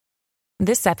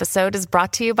This episode is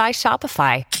brought to you by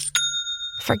Shopify.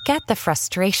 Forget the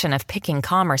frustration of picking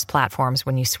commerce platforms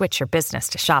when you switch your business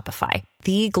to Shopify,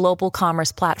 the global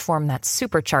commerce platform that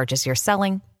supercharges your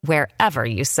selling wherever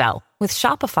you sell. With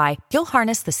Shopify, you'll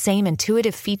harness the same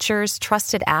intuitive features,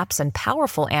 trusted apps, and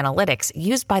powerful analytics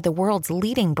used by the world's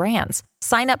leading brands.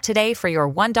 Sign up today for your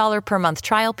 $1 per month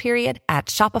trial period at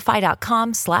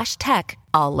shopify.com/tech,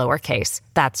 all lowercase.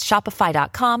 That's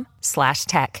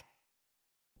shopify.com/tech.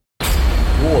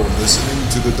 You're listening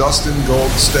to the Dustin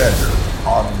Gold Standard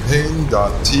on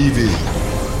Pain.tv.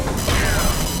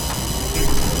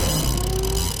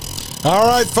 All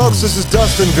right, folks, this is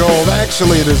Dustin Gold.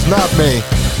 Actually, it is not me.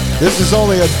 This is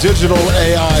only a digital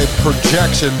AI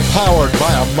projection powered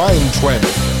by a mind twin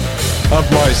of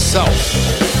myself.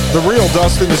 The real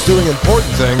Dustin is doing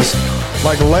important things,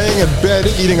 like laying in bed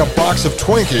eating a box of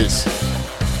Twinkies.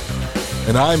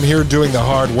 And I'm here doing the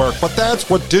hard work, but that's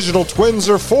what digital twins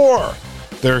are for.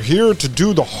 They're here to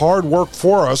do the hard work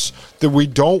for us that we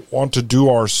don't want to do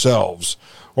ourselves.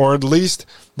 Or at least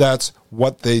that's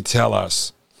what they tell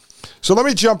us. So let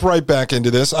me jump right back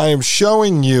into this. I am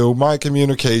showing you my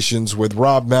communications with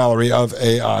Rob Mallory of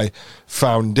AI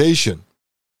Foundation.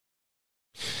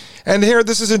 And here,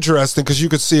 this is interesting because you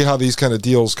could see how these kind of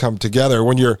deals come together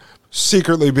when you're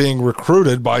secretly being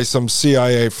recruited by some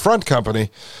CIA front company.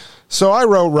 So I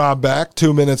wrote Rob back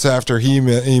 2 minutes after he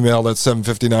emailed at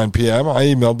 7:59 p.m. I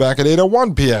emailed back at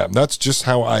 8:01 p.m. That's just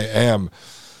how I am.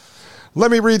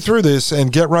 Let me read through this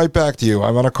and get right back to you.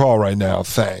 I'm on a call right now.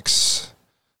 Thanks.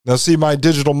 Now, see, my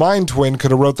digital mind twin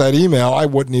could have wrote that email. I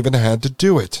wouldn't even have had to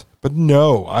do it. But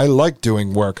no, I like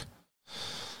doing work.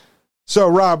 So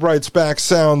Rob writes back,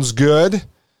 sounds good.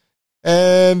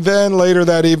 And then later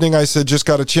that evening, I said, just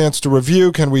got a chance to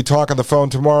review. Can we talk on the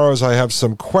phone tomorrow as I have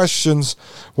some questions?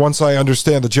 Once I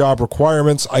understand the job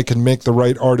requirements, I can make the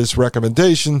right artist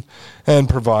recommendation and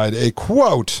provide a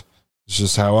quote. It's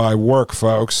just how I work,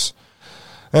 folks.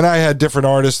 And I had different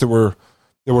artists that were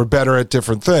better at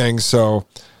different things, so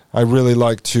I really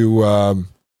like to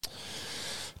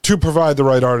provide the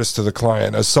right artist to the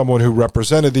client. As someone who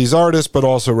represented these artists but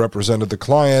also represented the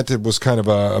client, it was kind of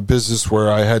a business where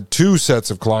I had two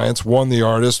sets of clients, one the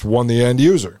artist, one the end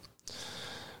user.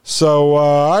 So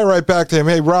I write back to him,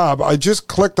 hey, Rob, I just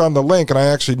clicked on the link, and I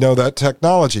actually know that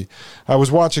technology. I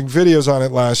was watching videos on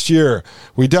it last year.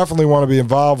 We definitely want to be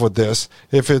involved with this.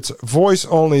 If it's voice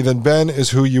only, then Ben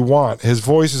is who you want. His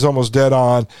voice is almost dead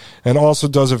on and also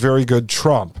does a very good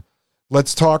trump.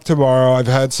 Let's talk tomorrow. I've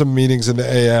had some meetings in the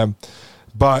AM,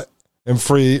 but am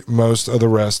free most of the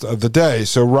rest of the day.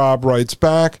 So Rob writes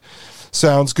back,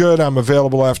 sounds good. I'm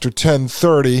available after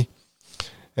 10:30.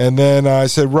 And then I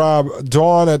said, Rob,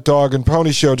 Dawn at Dog and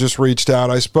Pony Show just reached out.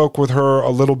 I spoke with her a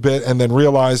little bit and then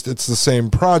realized it's the same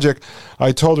project.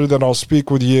 I told her that I'll speak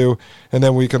with you and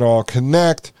then we can all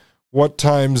connect. What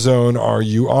time zone are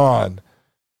you on?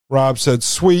 Rob said,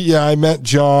 sweet. Yeah, I met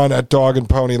John at Dog and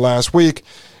Pony last week,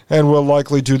 and we'll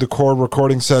likely do the core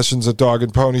recording sessions at Dog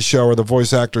and Pony Show or the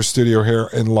Voice Actor Studio here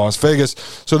in Las Vegas.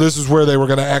 So this is where they were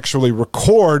going to actually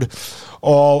record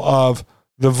all of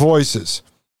the voices.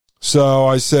 So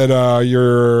I said,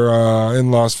 you're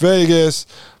in Las Vegas.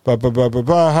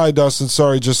 Hi, Dustin.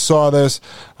 Sorry, just saw this.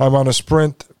 I'm on a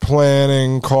sprint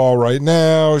planning call right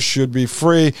now. Should be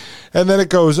free. And then it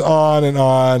goes on and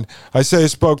on. I say I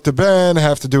spoke to Ben,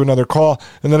 have to do another call.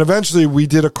 And then eventually we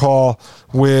did a call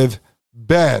with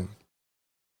Ben.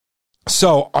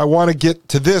 So I want to get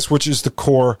to this, which is the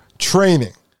core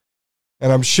training.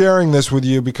 And I'm sharing this with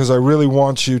you because I really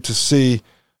want you to see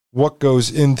what goes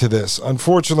into this.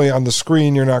 Unfortunately, on the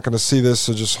screen, you're not going to see this,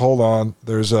 so just hold on.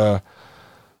 There's a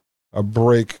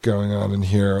break going on in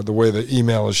here, the way the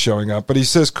email is showing up. But he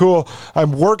says, cool,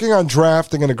 I'm working on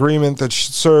drafting an agreement that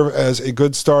should serve as a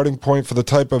good starting point for the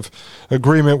type of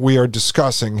agreement we are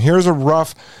discussing. Here's a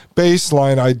rough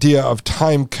baseline idea of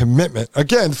time commitment.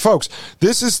 Again, folks,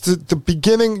 this is the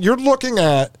beginning. You're looking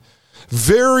at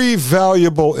very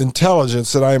valuable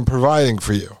intelligence that I am providing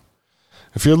for you.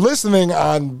 If you're listening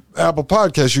on Apple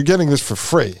Podcasts, you're getting this for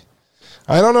free.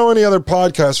 I don't know any other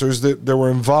podcasters that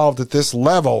were involved at this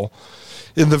level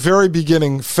in the very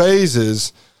beginning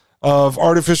phases of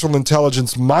artificial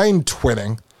intelligence mind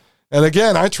twinning. And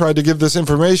again, I tried to give this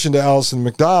information to Alison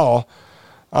McDowell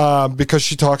because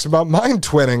she talks about mind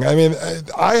twinning. I mean,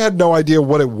 I had no idea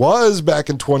what it was back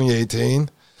in 2018.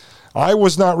 I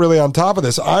was not really on top of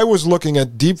this. I was looking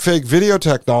at deepfake video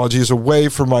technology as a way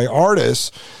for my artists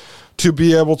to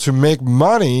be able to make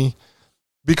money,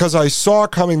 because I saw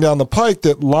coming down the pike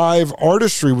that live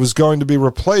artistry was going to be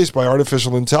replaced by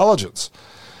artificial intelligence.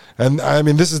 And I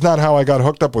mean, this is not how I got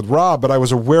hooked up with Rob, but I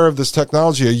was aware of this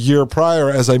technology a year prior,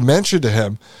 as I mentioned to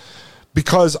him,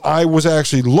 because I was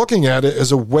actually looking at it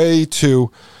as a way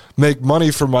to make money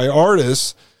for my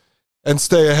artists and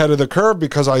stay ahead of the curve,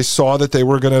 because I saw that they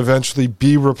were going to eventually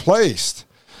be replaced.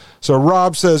 So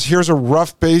Rob says, here's a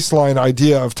rough baseline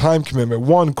idea of time commitment.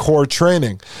 1, core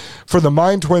training. For the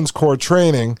Mind Twins core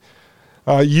training,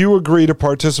 you agree to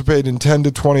participate in 10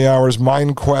 to 20 hours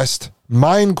Mind Quest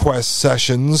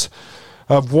sessions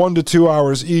of 1 to 2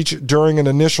 hours each during an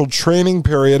initial training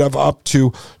period of up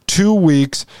to 2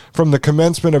 weeks from the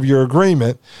commencement of your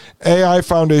agreement. AI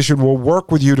Foundation will work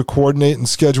with you to coordinate and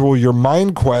schedule your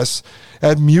Mind Quests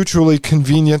at mutually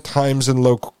convenient times and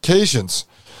locations.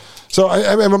 So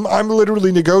I'm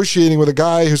literally negotiating with a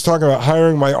guy who's talking about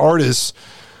hiring my artists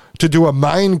to do a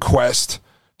Mind Quest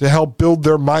to help build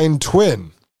their Mind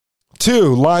Twin.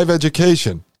 2, live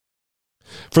education.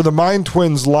 For the Mind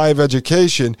Twins live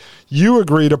education, you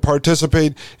agree to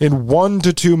participate in 1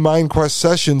 to 2 Mind Quest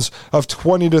sessions of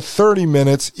 20 to 30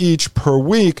 minutes each per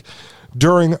week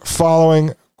during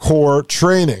following core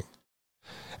training.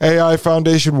 AI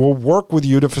Foundation will work with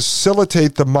you to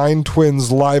facilitate the Mind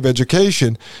Twins live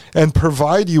education and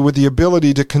provide you with the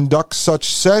ability to conduct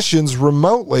such sessions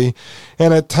remotely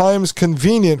and at times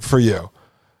convenient for you.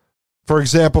 For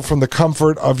example, from the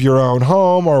comfort of your own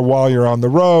home or while you're on the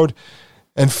road,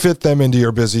 and fit them into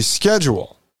your busy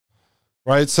schedule,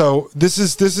 right? So this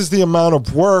is the amount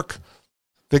of work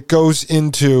that goes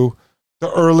into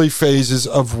the early phases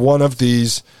of one of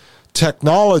these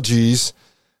technologies.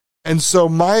 And so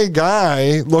my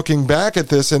guy, looking back at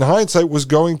this in hindsight, was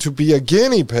going to be a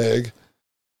guinea pig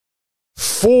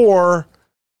for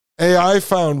AI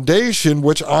Foundation,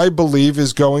 which I believe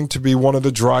is going to be one of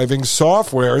the driving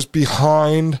softwares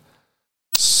behind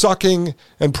sucking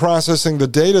and processing the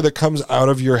data that comes out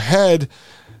of your head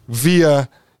via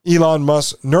Elon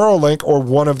Musk's Neuralink or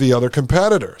one of the other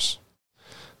competitors.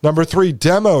 Number 3,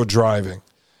 demo driving.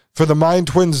 For the Mind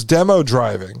Twins demo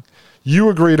driving, you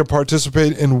agree to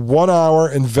participate in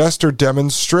 1-hour investor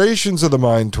demonstrations of the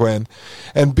Mind Twin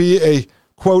and be a,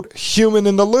 quote, human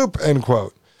in the loop, end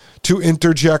quote, to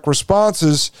interject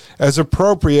responses as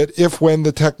appropriate if when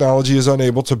the technology is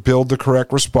unable to build the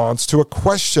correct response to a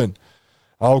question.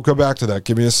 I'll go back to that.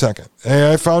 Give me a second.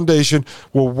 AI Foundation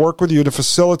will work with you to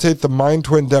facilitate the Mind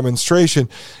Twin demonstration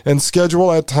and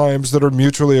schedule at times that are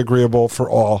mutually agreeable for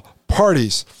all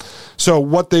parties. So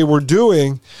what they were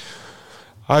doing,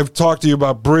 I've talked to you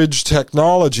about bridge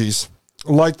technologies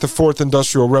like the 4th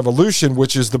Industrial Revolution,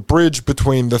 which is the bridge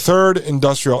between the 3rd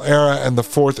Industrial Era and the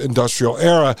 4th Industrial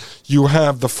Era. You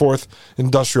have the 4th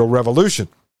Industrial Revolution.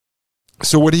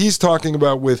 So what he's talking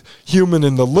about with human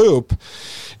in the loop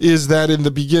is that in the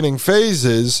beginning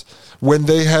phases, when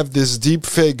they have this deep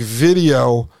fake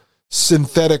video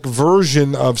synthetic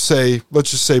version of, say,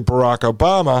 let's just say Barack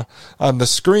Obama on the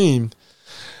screen,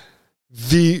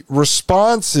 the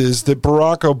responses that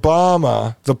Barack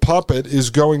Obama, the puppet,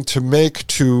 is going to make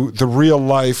to the real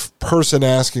life person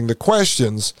asking the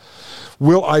questions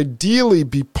will ideally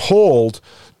be pulled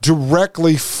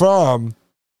directly from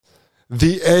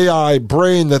the AI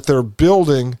brain that they're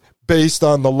building based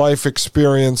on the life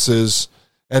experiences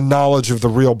and knowledge of the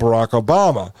real Barack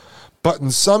Obama. But in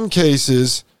some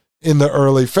cases, in the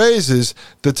early phases,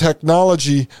 the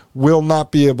technology will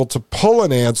not be able to pull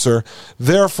an answer.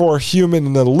 Therefore, human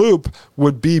in the loop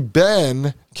would be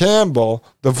Ben Campbell,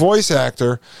 the voice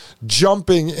actor,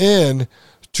 jumping in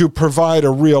to provide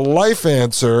a real life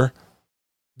answer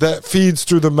that feeds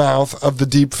through the mouth of the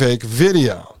deepfake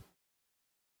video.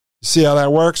 See how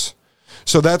that works?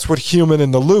 So that's what human in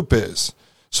the loop is.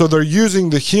 So they're using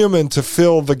the human to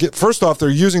fill the... First off, they're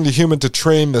using the human to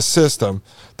train the system,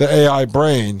 the AI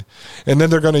brain, and then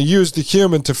they're going to use the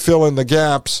human to fill in the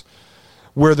gaps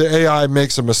where the AI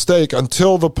makes a mistake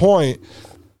until the point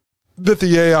that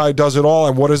the AI does it all.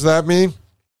 And what does that mean?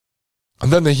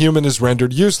 And then the human is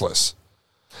rendered useless.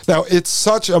 Now, it's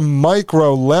such a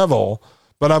micro level,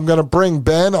 but I'm going to bring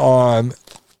Ben on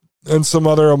and some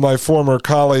other of my former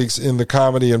colleagues in the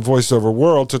comedy and voiceover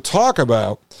world to talk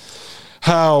about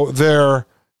how their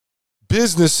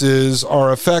businesses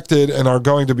are affected and are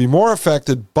going to be more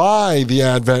affected by the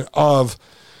advent of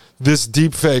this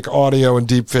deepfake audio and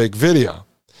deepfake video.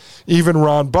 Even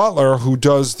Ron Buttler, who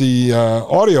does the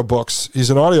audiobooks,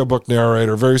 he's an audiobook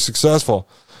narrator, very successful,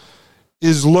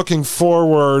 is looking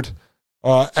forward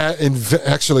at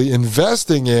actually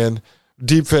investing in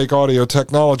deepfake audio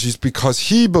technologies because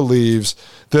he believes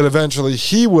that eventually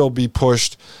he will be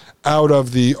pushed out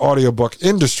of the audiobook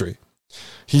industry.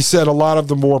 He said a lot of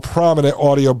the more prominent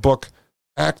audiobook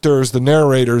actors, the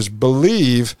narrators,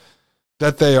 believe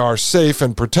that they are safe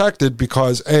and protected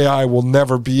because AI will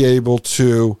never be able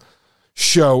to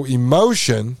show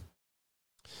emotion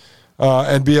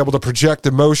and be able to project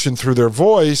emotion through their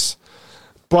voice.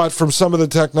 But from some of the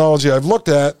technology I've looked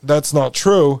at, that's not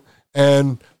true.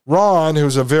 And Ron,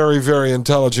 who's a very, very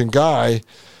intelligent guy,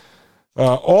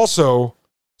 also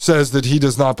says that he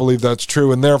does not believe that's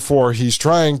true, and therefore he's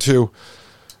trying to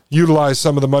utilize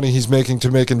some of the money he's making to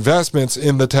make investments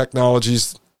in the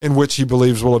technologies in which he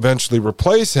believes will eventually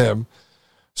replace him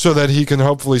so that he can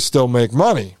hopefully still make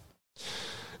money.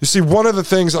 You see, one of the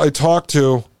things I talked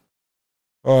to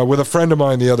with a friend of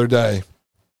mine the other day,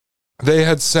 they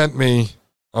had sent me,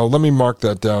 let me mark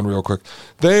that down real quick.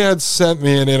 They had sent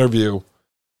me an interview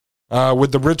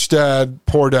with the Rich Dad,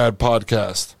 Poor Dad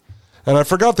podcast. And I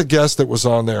forgot the guest that was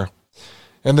on there.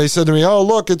 And they said to me, oh,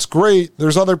 look, it's great.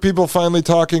 There's other people finally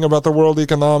talking about the World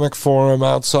Economic Forum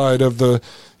outside of the,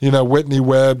 Whitney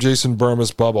Webb, Jason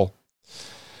Burma's bubble.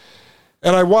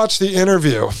 And I watched the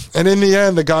interview. And in the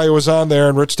end, the guy who was on there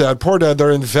and Rich Dad, Poor Dad,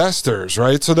 they're investors,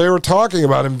 right? So they were talking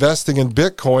about investing in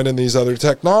Bitcoin and these other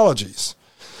technologies.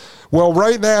 Well,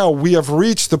 right now, we have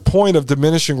reached the point of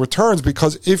diminishing returns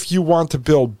because if you want to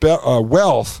build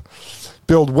wealth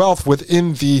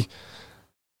within the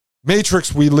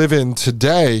matrix we live in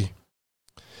today,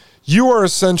 you are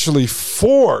essentially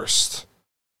forced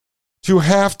to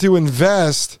have to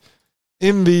invest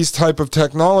in these type of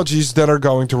technologies that are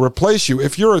going to replace you.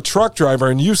 If you're a truck driver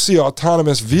and you see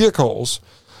autonomous vehicles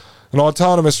and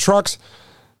autonomous trucks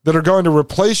that are going to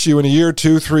replace you in a year,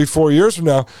 2, 3, 4 years from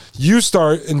now, you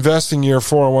start investing your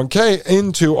 401k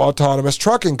into autonomous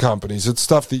trucking companies. It's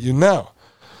stuff that you know.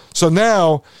 So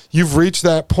now you've reached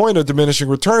that point of diminishing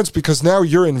returns because now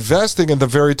you're investing in the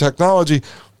very technology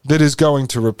that is going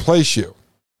to replace you.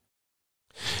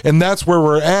 And that's where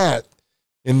we're at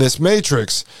in this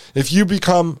matrix. If you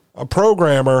become a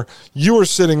programmer, you are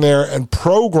sitting there and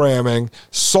programming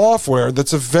software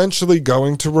that's eventually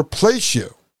going to replace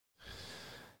you.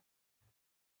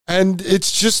 And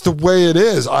it's just the way it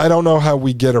is. I don't know how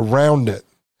we get around it.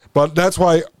 But that's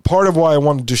why, part of why I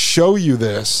wanted to show you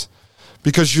this,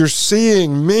 because you're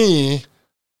seeing me,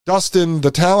 Dustin,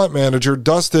 the talent manager,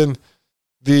 Dustin,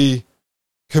 the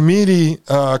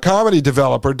comedy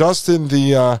developer, Dustin,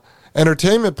 the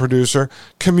entertainment producer,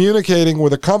 communicating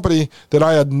with a company that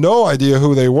I had no idea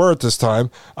who they were at this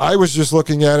time. I was just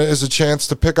looking at it as a chance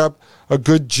to pick up a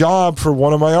good job for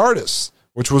one of my artists,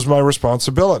 which was my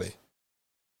responsibility.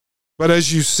 But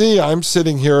as you see, I'm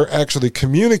sitting here actually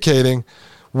communicating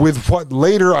with what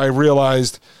later I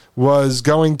realized was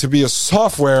going to be a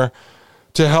software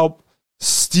to help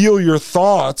steal your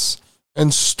thoughts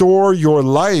and store your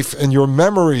life and your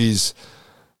memories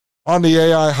on the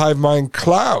AI HiveMind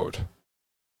cloud.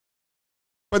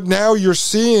 But now you're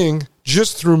seeing,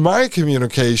 just through my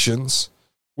communications,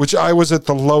 which I was at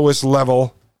the lowest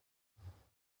level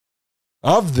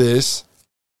of this,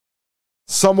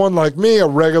 someone like me, a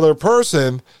regular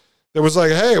person, that was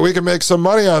like, hey, we can make some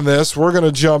money on this. We're going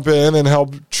to jump in and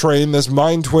help train this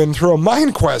mind twin through a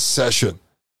mind quest session.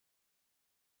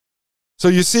 So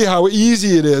you see how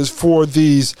easy it is for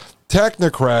these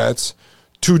technocrats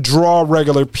to draw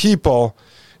regular people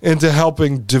into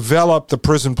helping develop the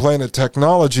prison planet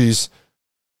technologies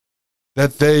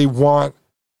that they want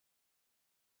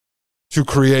to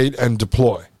create and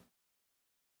deploy.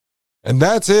 And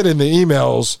that's it in the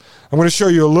emails. I'm going to show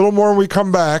you a little more when we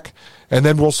come back, and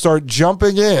then we'll start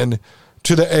jumping in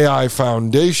to the AI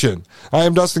Foundation. I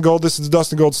am Dustin Gold. This is the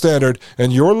Dustin Gold Standard,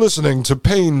 and you're listening to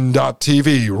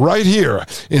Pain.tv right here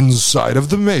inside of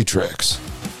the Matrix.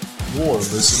 You're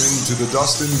listening to the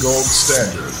Dustin Gold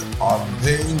Standard on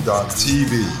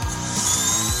Pain.tv.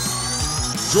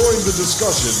 Join the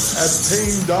discussion at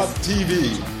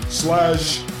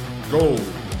Pain.tv/gold.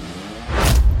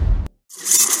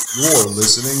 You're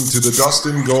listening to the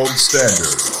Dustin Gold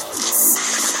Standard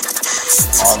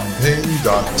on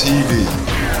Pain.tv.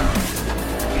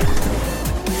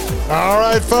 All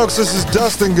right, folks, this is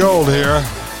Dustin Gold here,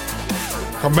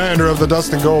 commander of the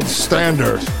Dustin Gold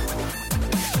Standard,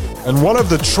 and one of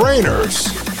the trainers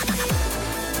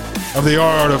of the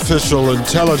Artificial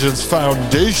Intelligence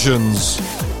Foundation's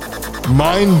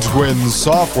Mind Twin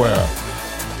software.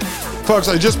 Folks,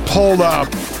 I just pulled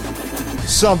up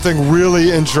something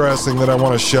really interesting that I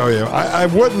want to show you. I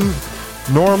wouldn't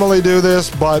normally do this,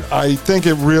 but I think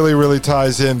it really, really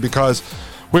ties in because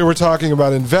we were talking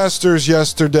about investors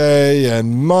yesterday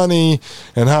and money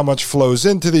and how much flows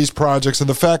into these projects and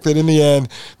the fact that in the end,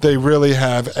 they really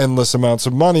have endless amounts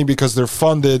of money because they're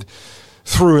funded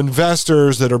through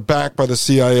investors that are backed by the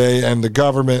CIA and the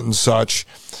government and such.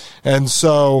 And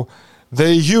so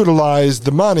they utilize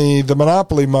the money, the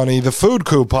monopoly money, the food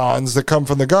coupons that come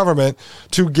from the government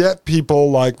to get people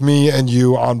like me and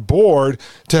you on board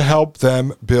to help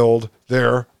them build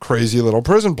their crazy little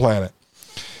prison planet.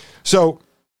 So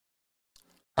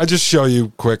I just show you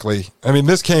quickly. I mean,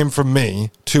 this came from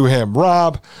me to him.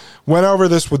 Rob went over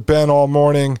this with Ben all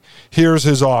morning. Here's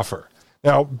his offer.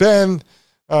 Now, Ben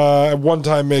at one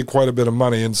time made quite a bit of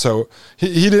money, and so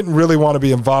he didn't really want to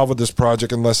be involved with this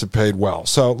project unless it paid well.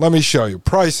 So let me show you.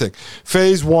 Pricing.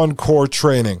 Phase 1 core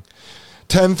training.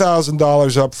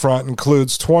 $10,000 up front,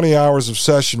 includes 20 hours of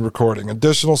session recording.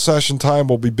 Additional session time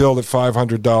will be billed at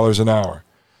 $500 an hour.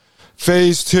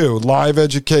 Phase 2, live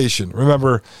education.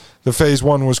 Remember, the phase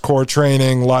 1 was core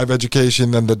training, live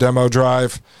education, then the demo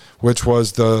drive, which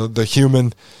was the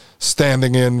human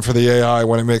standing in for the AI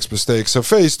when it makes mistakes. So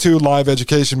phase 2, live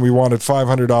education, we wanted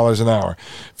 $500 an hour.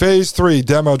 Phase 3,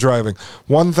 demo driving,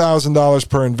 $1,000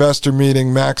 per investor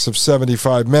meeting, max of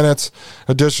 75 minutes.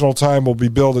 Additional time will be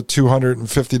billed at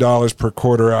 $250 per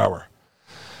quarter hour.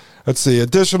 Let's see,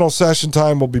 additional session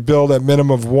time will be billed at minimum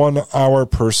of 1 hour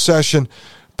per session.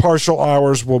 Partial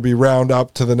hours will be round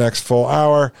up to the next full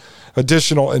hour.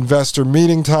 Additional investor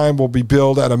meeting time will be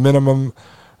billed at a minimum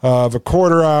of a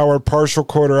quarter hour. Partial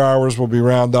quarter hours will be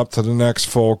round up to the next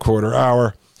full quarter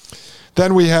hour.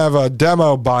 Then we have a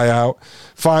demo buyout,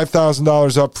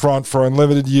 $5,000 up front for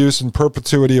unlimited use in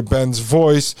perpetuity of Ben's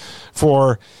voice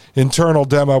for internal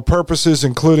demo purposes,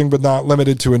 including but not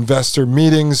limited to investor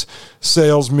meetings,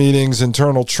 sales meetings,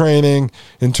 internal training,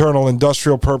 internal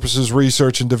industrial purposes,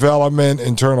 research and development,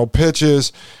 internal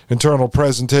pitches, internal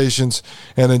presentations,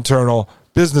 and internal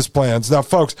business plans. Now,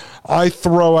 folks, I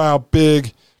throw out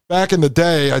big. Back in the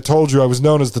day, I told you I was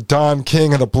known as the Don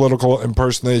King of the political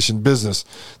impersonation business.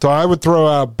 So I would throw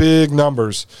out big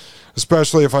numbers,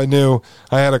 especially if I knew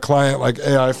I had a client like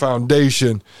AI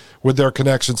Foundation with their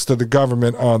connections to the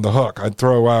government on the hook. I'd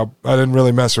throw out, I didn't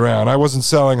really mess around. I wasn't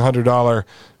selling $100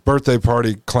 birthday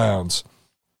party clowns.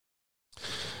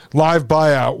 Live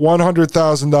buyout,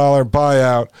 $100,000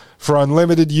 buyout for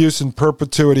unlimited use in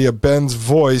perpetuity of Ben's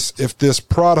voice if this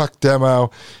product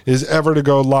demo is ever to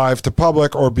go live to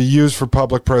public or be used for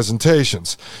public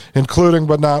presentations, including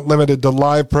but not limited to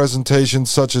live presentations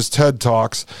such as TED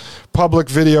Talks, public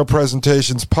video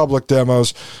presentations, public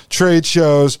demos, trade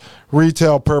shows,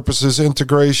 retail purposes,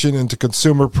 integration into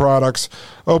consumer products,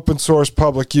 open source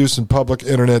public use, and public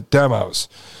internet demos.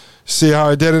 See how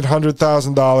I did it?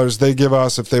 $100,000 they give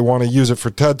us if they want to use it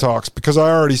for TED Talks, because I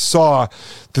already saw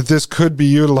that this could be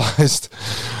utilized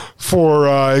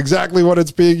for exactly what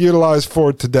it's being utilized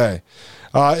for today.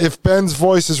 If Ben's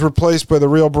voice is replaced by the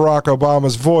real Barack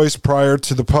Obama's voice prior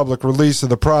to the public release of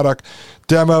the product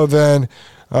demo, then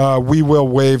we will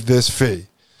waive this fee.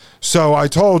 So I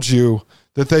told you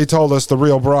that they told us the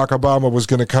real Barack Obama was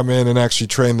going to come in and actually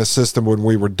train the system when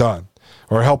we were done,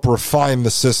 or help refine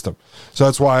the system. So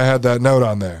that's why I had that note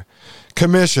on there.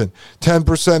 Commission,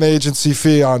 10% agency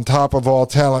fee on top of all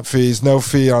talent fees, no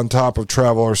fee on top of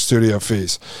travel or studio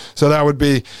fees. So that would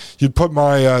be, you'd put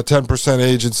my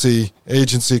 10%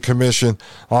 agency commission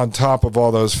on top of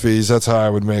all those fees. That's how I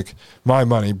would make my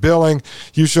money. Billing,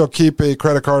 you shall keep a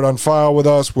credit card on file with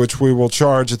us, which we will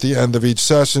charge at the end of each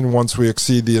session once we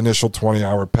exceed the initial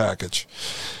 20-hour package.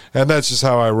 And that's just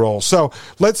how I roll. So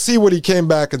let's see what he came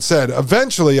back and said.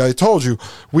 Eventually, I told you,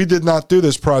 we did not do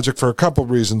this project for a couple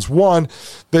reasons. One,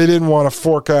 they didn't want to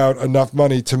fork out enough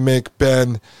money to make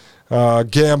Ben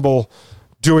gamble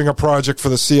doing a project for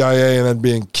the CIA and then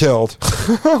being killed,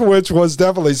 which was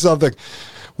definitely something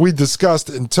we discussed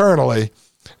internally.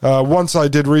 Once I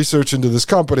did research into this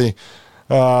company,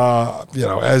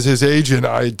 as his agent,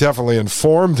 I definitely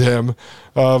informed him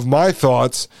of my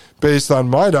thoughts based on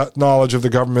my knowledge of the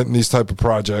government and these type of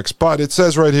projects. But it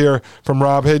says right here from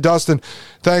Rob, hey, Dustin,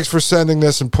 thanks for sending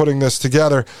this and putting this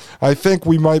together. I think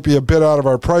we might be a bit out of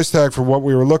our price tag for what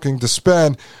we were looking to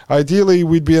spend. Ideally,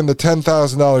 we'd be in the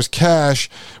 $10,000 cash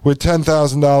with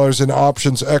 $10,000 in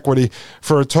options equity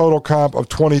for a total comp of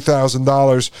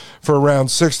 $20,000 for around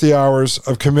 60 hours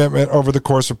of commitment over the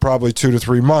course of probably 2 to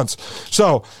 3 months.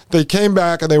 So they came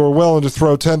back and they were willing to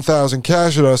throw $10,000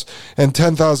 cash at us and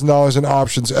 $10,000 in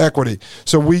options equity.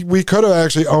 So we could have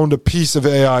actually owned a piece of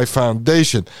AI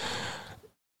Foundation.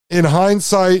 In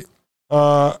hindsight,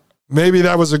 maybe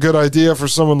that was a good idea for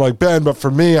someone like Ben, but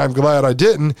for me, I'm glad I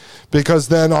didn't, because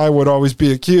then I would always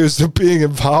be accused of being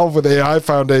involved with AI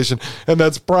Foundation, and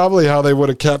that's probably how they would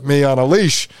have kept me on a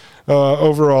leash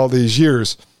over all these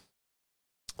years.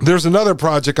 There's another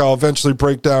project I'll eventually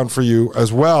break down for you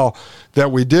as well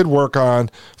that we did work on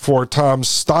for Tom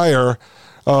Steyer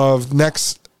of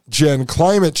Next Gen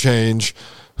Climate Change,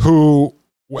 who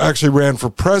actually ran for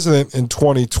president in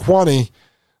 2020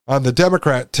 on the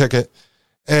Democrat ticket.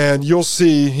 And you'll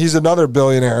see he's another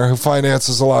billionaire who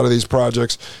finances a lot of these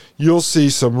projects. You'll see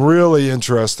some really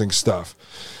interesting stuff.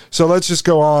 So let's just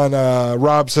go on.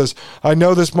 Rob says, I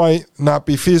know this might not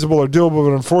be feasible or doable,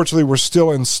 but unfortunately we're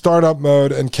still in startup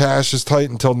mode and cash is tight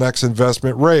until next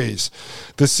investment raise.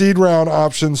 The seed round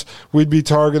options we'd be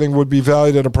targeting would be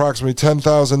valued at approximately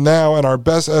 $10,000 now, and our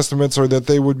best estimates are that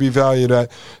they would be valued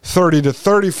at $30,000 to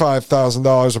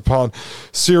 $35,000 upon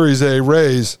Series A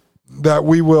raise that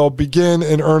we will begin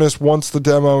in earnest once the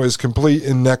demo is complete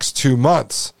in next 2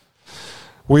 months.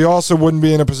 We also wouldn't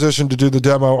be in a position to do the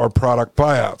demo or product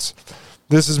buyouts.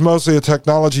 This is mostly a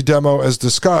technology demo as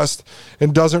discussed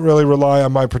and doesn't really rely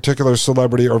on my particular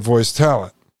celebrity or voice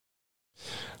talent.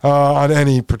 On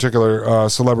any particular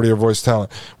celebrity or voice talent.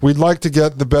 We'd like to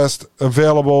get the best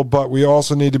available, but we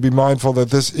also need to be mindful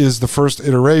that this is the first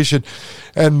iteration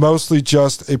and mostly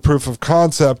just a proof of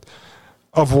concept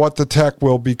of what the tech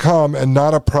will become and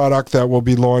not a product that will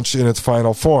be launched in its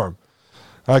final form.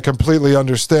 I completely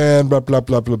understand, blah, blah,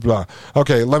 blah, blah, blah.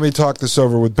 Okay, let me talk this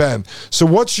over with Ben. So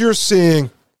what you're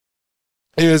seeing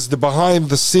is the behind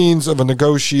the scenes of a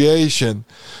negotiation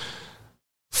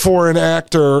for an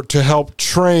actor to help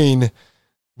train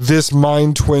this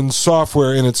Mind Twin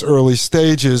software in its early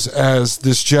stages, as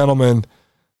this gentleman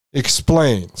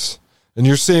explains. And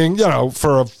you're seeing,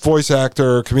 for a voice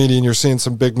actor or comedian, you're seeing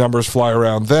some big numbers fly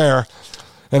around there.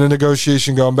 And a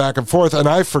negotiation going back and forth. And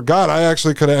I forgot, I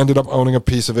actually could have ended up owning a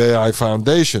piece of AI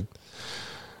Foundation.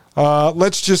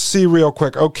 Let's just see real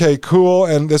quick. Okay, cool.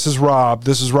 And this is Rob.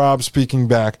 This is Rob speaking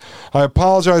back. I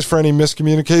apologize for any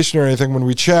miscommunication or anything when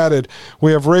we chatted.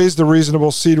 We have raised a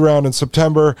reasonable seed round in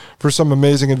September for some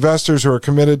amazing investors who are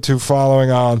committed to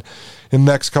following on in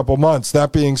the next couple months.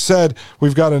 That being said,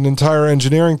 we've got an entire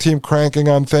engineering team cranking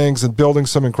on things and building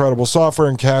some incredible software,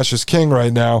 and cash is king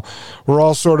right now. We're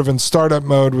all sort of in startup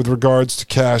mode with regards to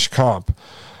cash comp.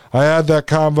 I had that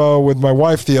convo with my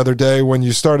wife the other day. When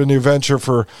you start a new venture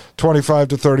for 25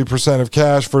 to 30% of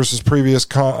cash versus previous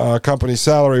company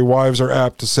salary, wives are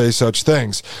apt to say such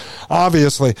things,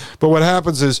 obviously. But what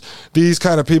happens is these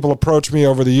kind of people approach me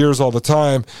over the years all the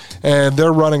time, and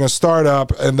they're running a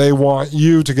startup, and they want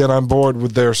you to get on board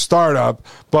with their startup,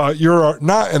 but you're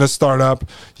not in a startup.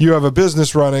 You have a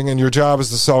business running, and your job is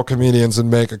to sell comedians and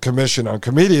make a commission on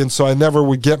comedians. So I never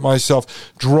would get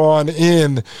myself drawn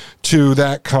in to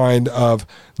that kind of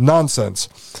nonsense.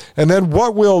 And then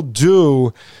what we'll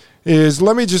do is,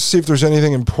 let me just see if there's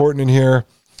anything important in here.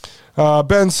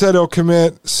 Ben said he'll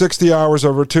commit 60 hours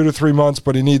over 2 to 3 months,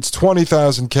 but he needs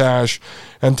 20,000 cash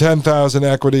and 10,000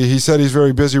 equity. He said he's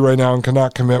very busy right now and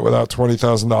cannot commit without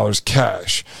 $20,000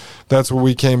 cash. That's what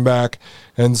we came back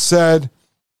and said.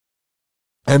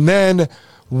 And then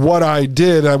what I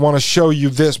did, I want to show you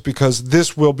this because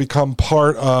this will become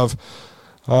part of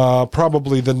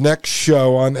probably the next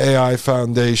show on AI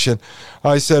Foundation.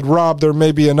 I said, Rob, there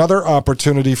may be another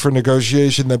opportunity for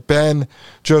negotiation that Ben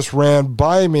just ran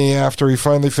by me after he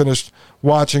finally finished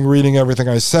reading everything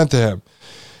I sent to him.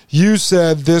 You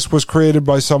said this was created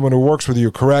by someone who works with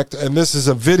you, correct? And this is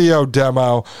a video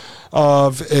demo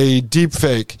of a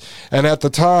deepfake. And at the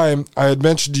time, I had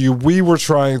mentioned to you, we were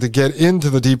trying to get into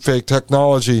the deepfake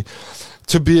technology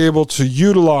to be able to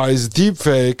utilize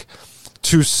deepfake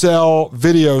to sell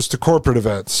videos to corporate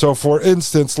events. So for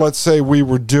instance, let's say we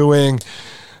were doing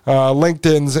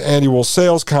LinkedIn's annual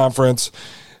sales conference.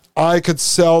 I could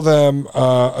sell them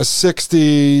a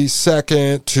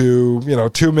 60-second to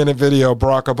 2-minute video,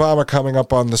 Barack Obama coming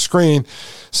up on the screen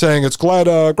saying it's great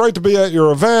to be at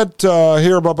your event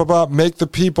here, blah, blah, blah, make the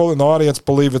people in the audience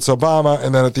believe it's Obama,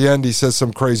 and then at the end he says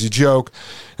some crazy joke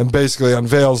and basically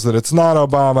unveils that it's not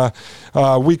Obama.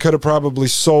 We could have probably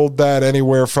sold that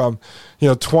anywhere from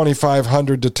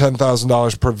 $2,500 to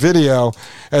 $10,000 per video.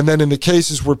 And then in the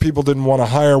cases where people didn't want to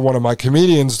hire one of my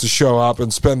comedians to show up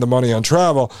and spend the money on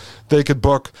travel, they could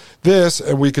book this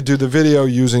and we could do the video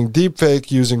using deepfake,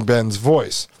 using Ben's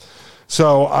voice.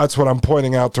 So that's what I'm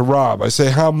pointing out to Rob. I say,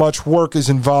 how much work is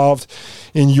involved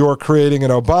in your creating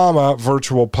an Obama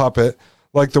virtual puppet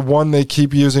like the one they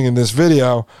keep using in this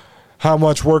video? How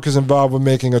much work is involved with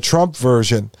making a Trump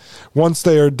version? Once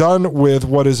they are done with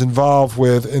what is involved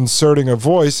with inserting a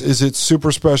voice, is it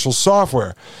super special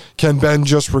software? Can Ben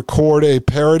just record a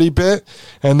parody bit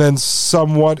and then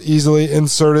somewhat easily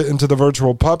insert it into the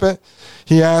virtual puppet?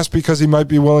 He asked because he might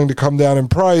be willing to come down in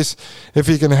price if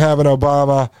he can have an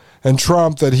Obama and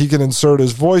Trump that he can insert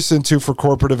his voice into for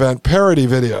corporate event parody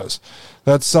videos.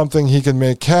 That's something he can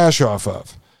make cash off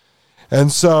of.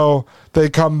 And so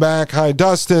they come back, hi,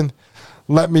 Dustin.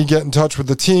 Let me get in touch with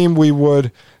the team. We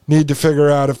would need to figure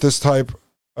out if this type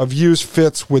of use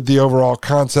fits with the overall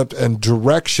concept and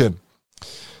direction.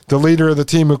 The leader of the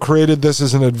team who created this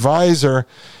is an advisor,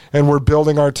 and we're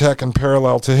building our tech in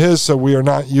parallel to his, so we are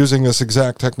not using this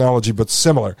exact technology, but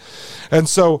similar. And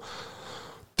so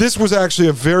this was actually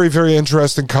a very, very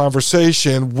interesting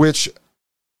conversation,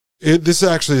 this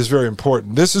actually is very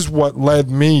important. This is what led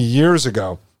me years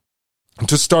ago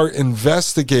to start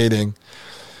investigating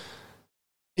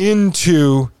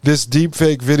into this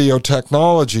deepfake video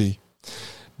technology,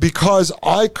 because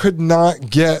I could not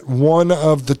get one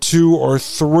of the 2 or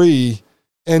 3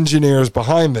 engineers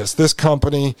behind this. This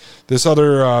company, this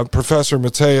other Professor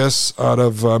Mateus out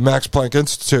of Max Planck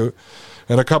Institute,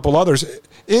 and a couple others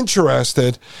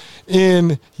interested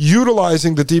in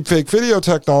utilizing the deepfake video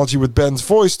technology with Ben's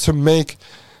voice to make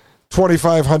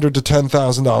 $2,500 to $10,000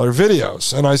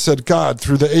 videos. And I said, God,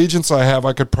 through the agents I have,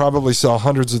 I could probably sell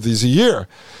hundreds of these a year.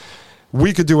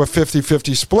 We could do a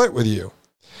 50-50 split with you.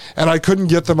 And I couldn't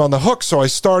get them on the hook, so I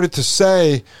started to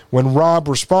say, when Rob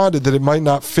responded that it might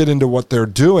not fit into what they're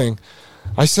doing,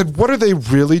 I said, what are they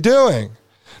really doing?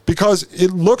 Because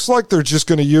it looks like they're just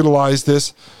going to utilize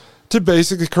this to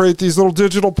basically create these little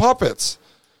digital puppets.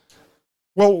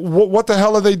 Well, what the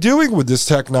hell are they doing with this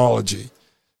technology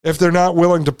if they're not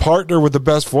willing to partner with the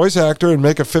best voice actor and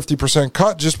make a 50%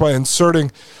 cut just by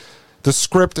inserting the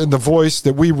script and the voice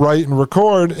that we write and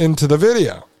record into the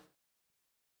video?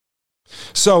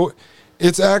 So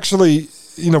it's actually,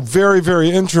 very, very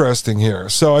interesting here.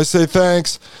 So I say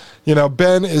thanks.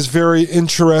 Ben is very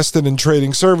interested in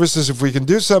trading services. If we can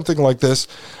do something like this,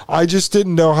 I just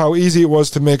didn't know how easy it was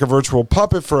to make a virtual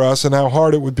puppet for us and how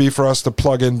hard it would be for us to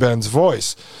plug in Ben's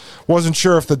voice. Wasn't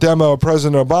sure if the demo of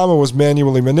President Obama was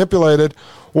manually manipulated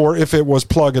or if it was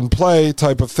plug and play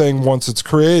type of thing once it's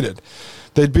created.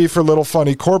 They'd be for little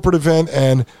funny corporate event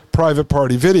and private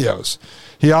party videos.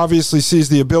 He obviously sees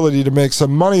the ability to make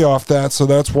some money off that, so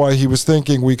that's why he was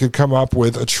thinking we could come up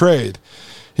with a trade.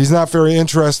 He's not very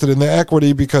interested in the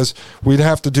equity because we'd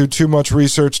have to do too much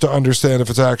research to understand if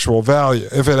it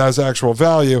has actual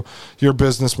value, your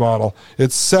business model,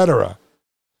 etc.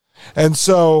 And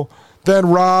so then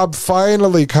Rob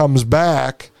finally comes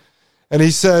back and he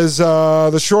says,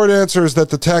 the short answer is that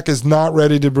the tech is not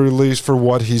ready to be released for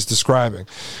what he's describing.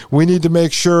 We need to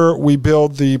make sure we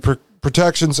build the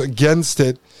protections against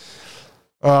it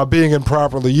being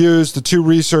improperly used. The 2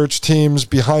 research teams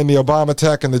behind the Obama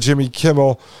tech and the Jimmy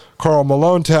Kimmel, Karl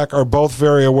Malone tech are both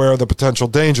very aware of the potential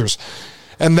dangers.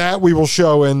 And that we will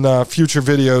show in future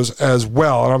videos as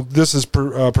well. And this is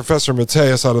Professor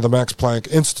Mateus out of the Max Planck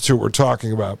Institute we're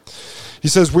talking about. He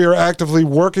says, we are actively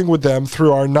working with them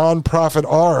through our nonprofit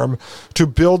arm to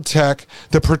build tech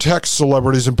that protects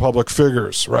celebrities and public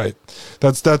figures. Right.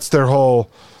 That's their whole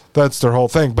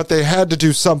thing. But they had to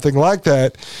do something like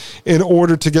that in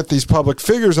order to get these public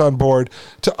figures on board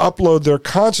to upload their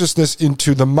consciousness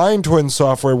into the Mind Twin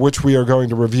software, which we are going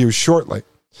to review shortly.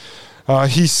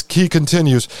 He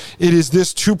continues, it is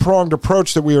this 2-pronged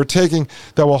approach that we are taking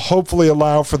that will hopefully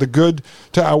allow for the good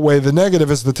to outweigh the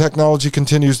negative as the technology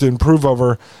continues to improve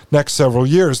over next several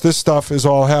years. This stuff is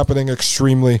all happening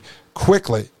extremely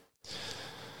quickly.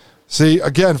 See,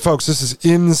 again, folks, this is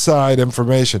inside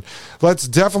information. Let's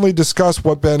definitely discuss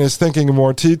what Ben is thinking in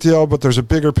more detail, but there's a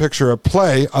bigger picture at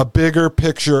play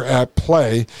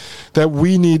that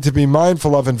we need to be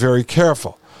mindful of and very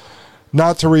careful.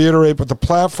 Not to reiterate, but the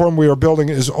platform we are building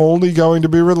is only going to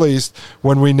be released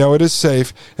when we know it is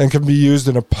safe and can be used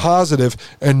in a positive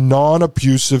and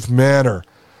non-abusive manner.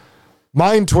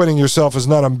 Mind twinning yourself is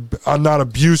not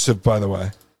abusive, by the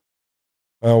way.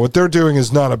 What they're doing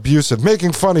is not abusive.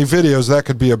 Making funny videos, that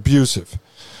could be abusive.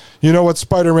 You know what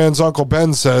Spider-Man's Uncle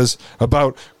Ben says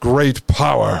about great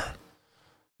power?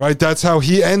 Right? That's how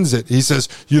he ends it. He says,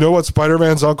 you know what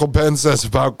Spider-Man's Uncle Ben says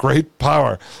about great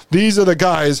power? These are the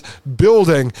guys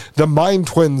building the Mind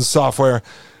Twins software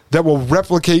that will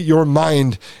replicate your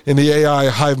mind in the AI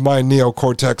Hive Mind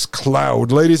Neocortex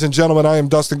cloud. Ladies and gentlemen, I am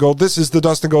Dustin Gold. This is the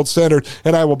Dustin Gold Standard,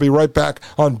 and I will be right back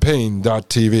on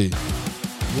Pain.tv.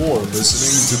 You're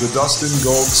listening to the Dustin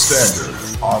Gold Standard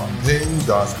on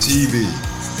Pain.tv.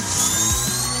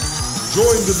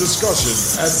 Join the discussion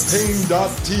at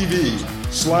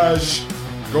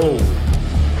Pain.tv/gold.